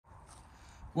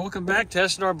Welcome back,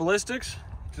 testing our ballistics.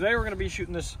 Today we're going to be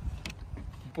shooting this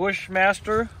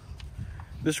Bushmaster.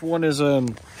 This one is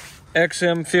an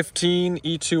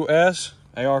XM15-E2S,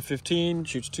 AR-15,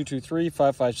 shoots 223,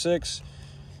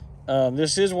 5.56.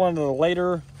 This is one of the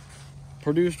later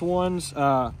produced ones.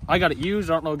 I got it used.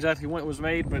 I don't know exactly when it was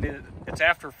made, but it's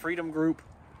after Freedom Group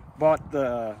bought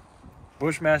the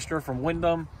Bushmaster from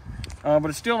Wyndham. But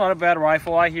it's still not a bad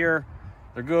rifle. I hear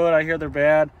they're good, I hear they're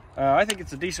bad. I think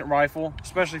it's a decent rifle,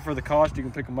 especially for the cost you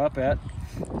can pick them up at.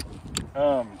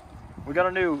 We got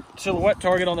a new silhouette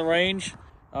target on the range.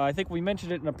 I think we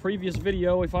mentioned it in a previous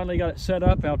video. We finally got it set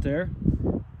up out there.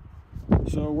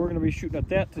 So we're going to be shooting at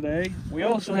that today. We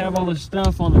also have all this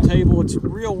stuff on the table. It's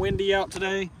real windy out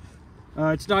today.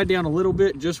 It's died down a little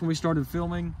bit just when we started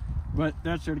filming, but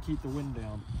that's there to keep the wind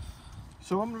down.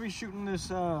 So I'm going to be shooting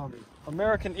this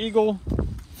American Eagle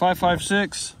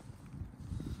 5.56.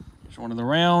 It's one of the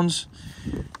rounds.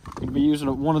 I'm going to be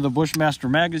using one of the Bushmaster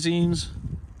magazines.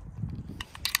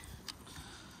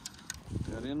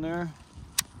 Put that in there.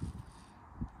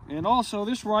 And also,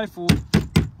 this rifle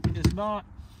is not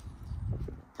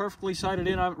perfectly sighted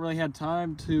in. I haven't really had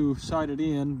time to sight it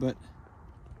in, but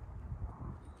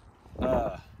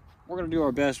we're going to do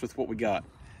our best with what we got.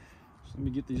 So let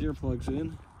me get these earplugs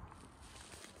in.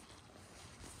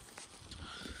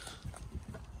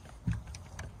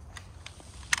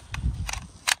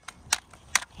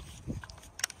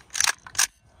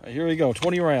 Right, here we go,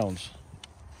 20 rounds.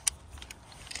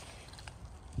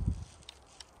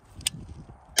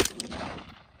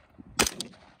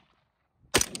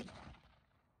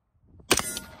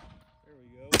 There we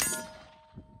go.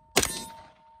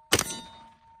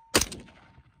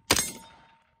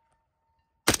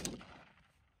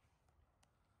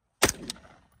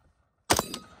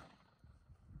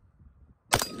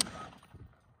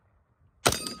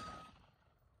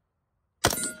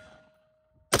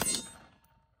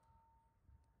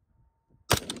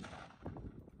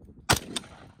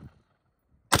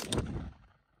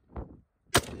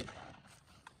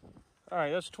 All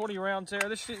right, that's 20 rounds there.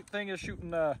 This thing is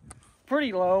shooting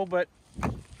pretty low, but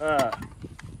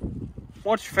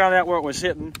once you found out where it was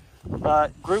hitting,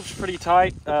 group's pretty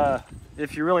tight.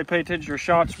 If you really pay attention to your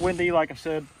shots, windy, like I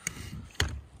said,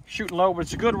 shooting low, but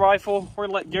it's a good rifle. We're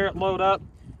gonna let Garrett load up,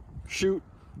 shoot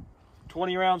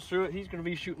 20 rounds through it. He's gonna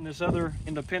be shooting this other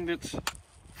Independence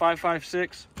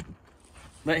 5.56.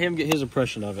 Let him get his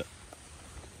impression of it.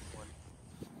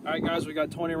 All right, guys, we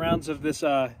got 20 rounds of this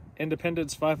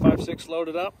Independence 5.56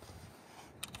 loaded up.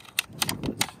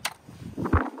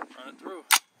 Let's run it through.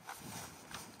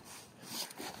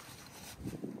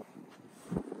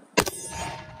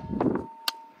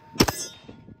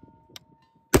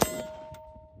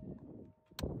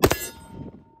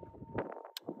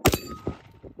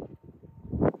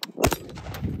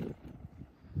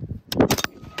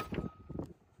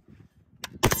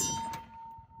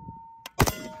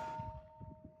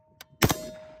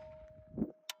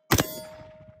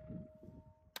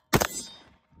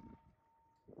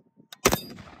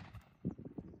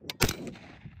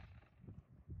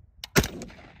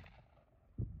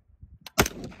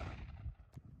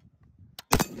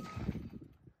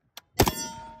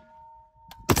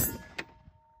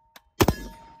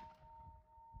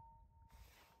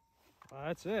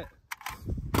 That's it.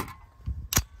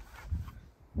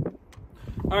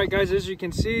 All right, guys, as you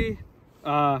can see, you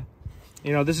know,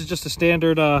 this is just a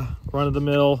standard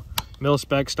run-of-the-mill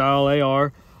mil-spec style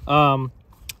AR.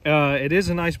 It is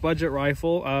a nice budget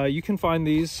rifle. You can find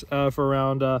these for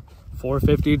around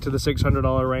 $450 to the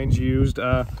 $600 range used,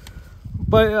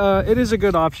 but it is a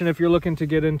good option if you're looking to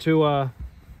get into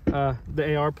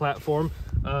the AR platform.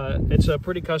 It's a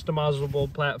pretty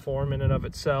customizable platform in and of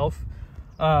itself.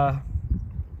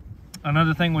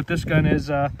 Another thing with this gun is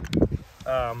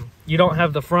you don't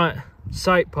have the front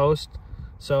sight post,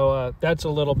 so that's a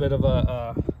little bit of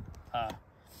a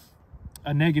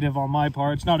negative on my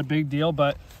part. It's not a big deal,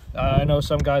 but I know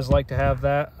some guys like to have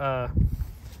that.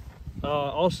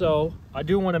 Also, I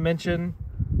do want to mention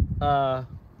the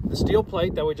steel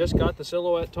plate that we just got, the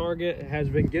silhouette target, has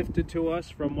been gifted to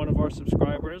us from one of our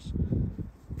subscribers.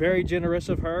 Very generous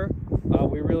of her.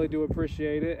 We really do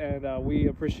appreciate it, and we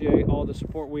appreciate all the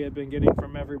support we have been getting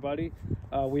from everybody.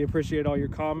 We appreciate all your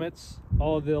comments,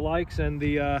 all of the likes,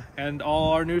 and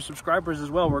all our new subscribers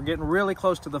as well. We're getting really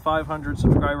close to the 500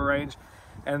 subscriber range,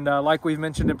 and like we've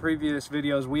mentioned in previous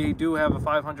videos, we do have a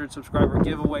 500 subscriber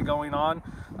giveaway going on.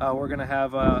 We're going to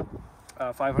have a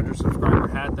 500 subscriber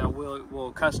hat that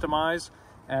we'll customize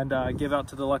and give out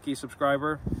to the lucky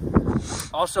subscriber.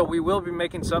 Also, we will be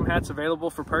making some hats available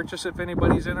for purchase if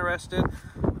anybody's interested.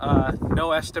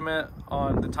 No estimate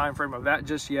on the time frame of that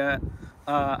just yet,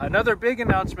 Another big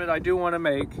announcement I do want to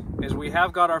make is we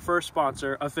have got our first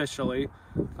sponsor officially.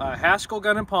 Haskell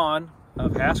Gun and Pawn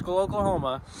of Haskell,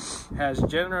 Oklahoma has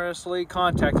generously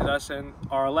contacted us and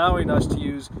are allowing us to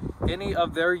use any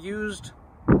of their used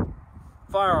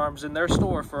firearms in their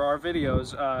store for our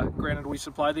videos. Granted, we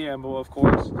supply the ammo, of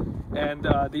course, and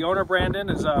the owner, Brandon,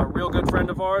 is a real good friend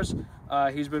of ours.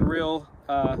 He's been real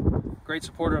great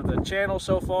supporter of the channel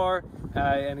so far,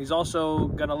 and he's also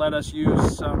gonna let us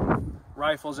use some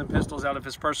rifles and pistols out of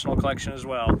his personal collection as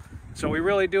well. So we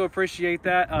really do appreciate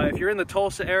that. If you're in the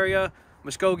Tulsa area,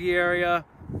 Muskogee area,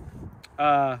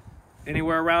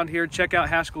 anywhere around here, check out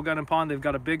Haskell Gun and Pawn. They've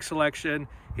got a big selection.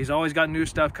 He's always got new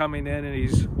stuff coming in, and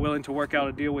he's willing to work out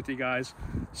a deal with you guys.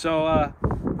 So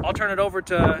I'll turn it over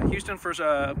to Houston for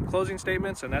closing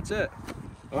statements, and that's it.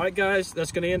 All right, guys,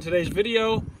 that's going to end today's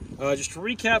video. Just to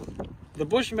recap, the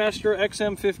Bushmaster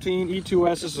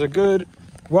XM15-E2S is a good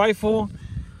rifle.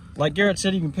 Like Garrett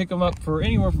said, you can pick them up for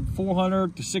anywhere from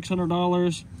 $400 to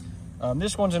 $600.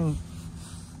 This one's in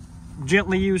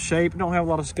gently used shape. Don't have a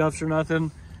lot of scuffs or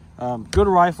nothing. Good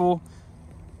rifle.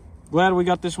 Glad we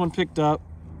got this one picked up.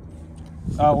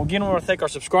 Again, we want to thank our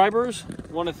subscribers.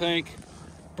 We want to thank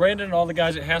Brandon and all the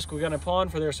guys at Haskell Gun and Pawn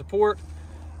for their support.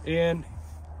 And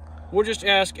we'll just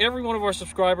ask every one of our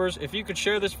subscribers if you could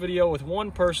share this video with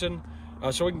one person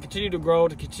so we can continue to grow,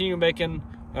 to continue making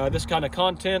this kind of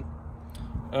content.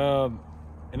 And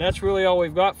that's really all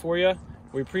we've got for you.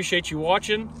 We appreciate you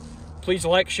watching. Please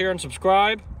like, share, and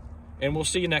subscribe, and we'll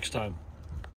see you next time.